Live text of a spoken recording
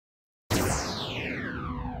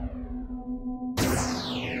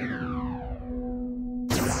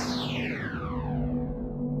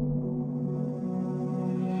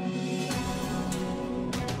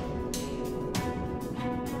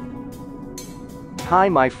Hi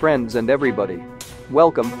my friends and everybody.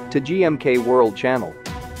 Welcome to GMK World channel.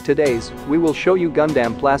 Today's, we will show you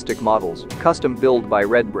Gundam plastic models, custom build by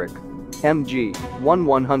RedBrick.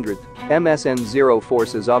 MG-1100, MSN-04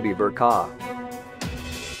 Sazabi Ver.ka.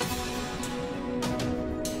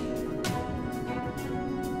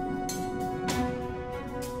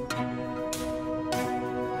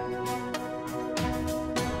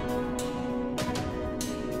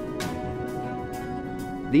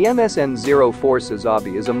 The MSN-04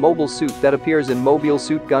 Sazabi is a mobile suit that appears in Mobile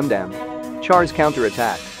Suit Gundam. Char's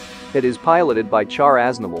Counterattack. It is piloted by Char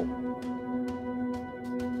Aznable.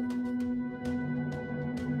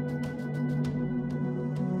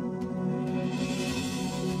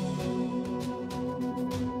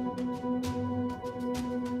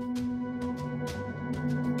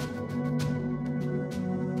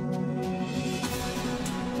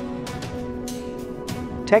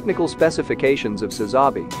 Technical specifications of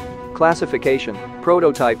Sazabi. Classification,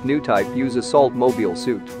 prototype Newtype-use assault mobile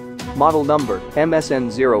suit. Model number,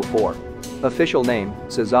 MSN-04. Official name,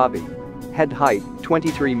 Sazabi. Head height,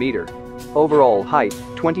 23 meter. Overall height,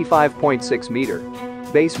 25.6 meter.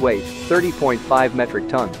 Base weight, 30.5 metric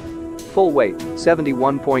ton. Full weight,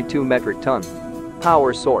 71.2 metric ton.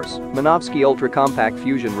 Power source, Minovsky Ultracompact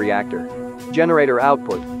fusion reactor. Generator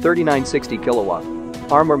output, 3960 kilowatt.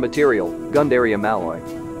 Armor material, Gundarium alloy.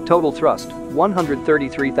 Total thrust,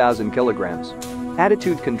 133,000 kilograms.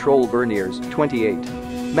 Attitude control Verniers, 28.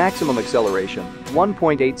 Maximum acceleration,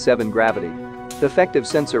 1.87 gravity. Effective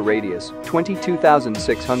sensor radius,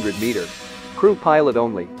 22,600 meter. Crew pilot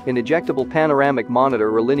only, in ejectable panoramic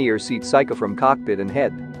monitor or linear seat Psycoframe cockpit and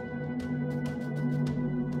head.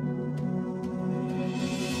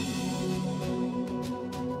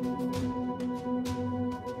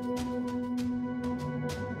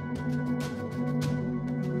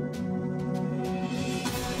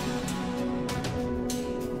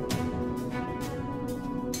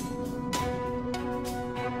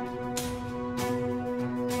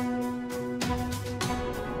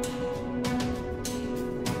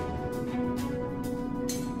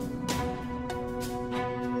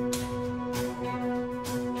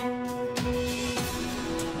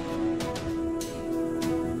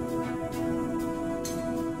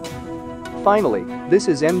 Finally, this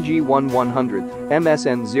is MG-1100,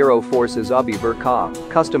 MSN-04 Sazabi Ver.ka,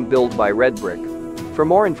 custom build by RedBrick. For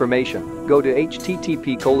more information, go to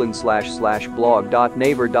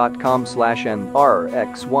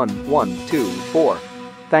http://blog.naver.com/nrx1124.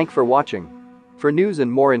 Thank for watching. For news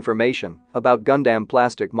and more information about Gundam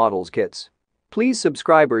plastic models kits, please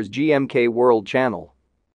subscribers GMK World channel.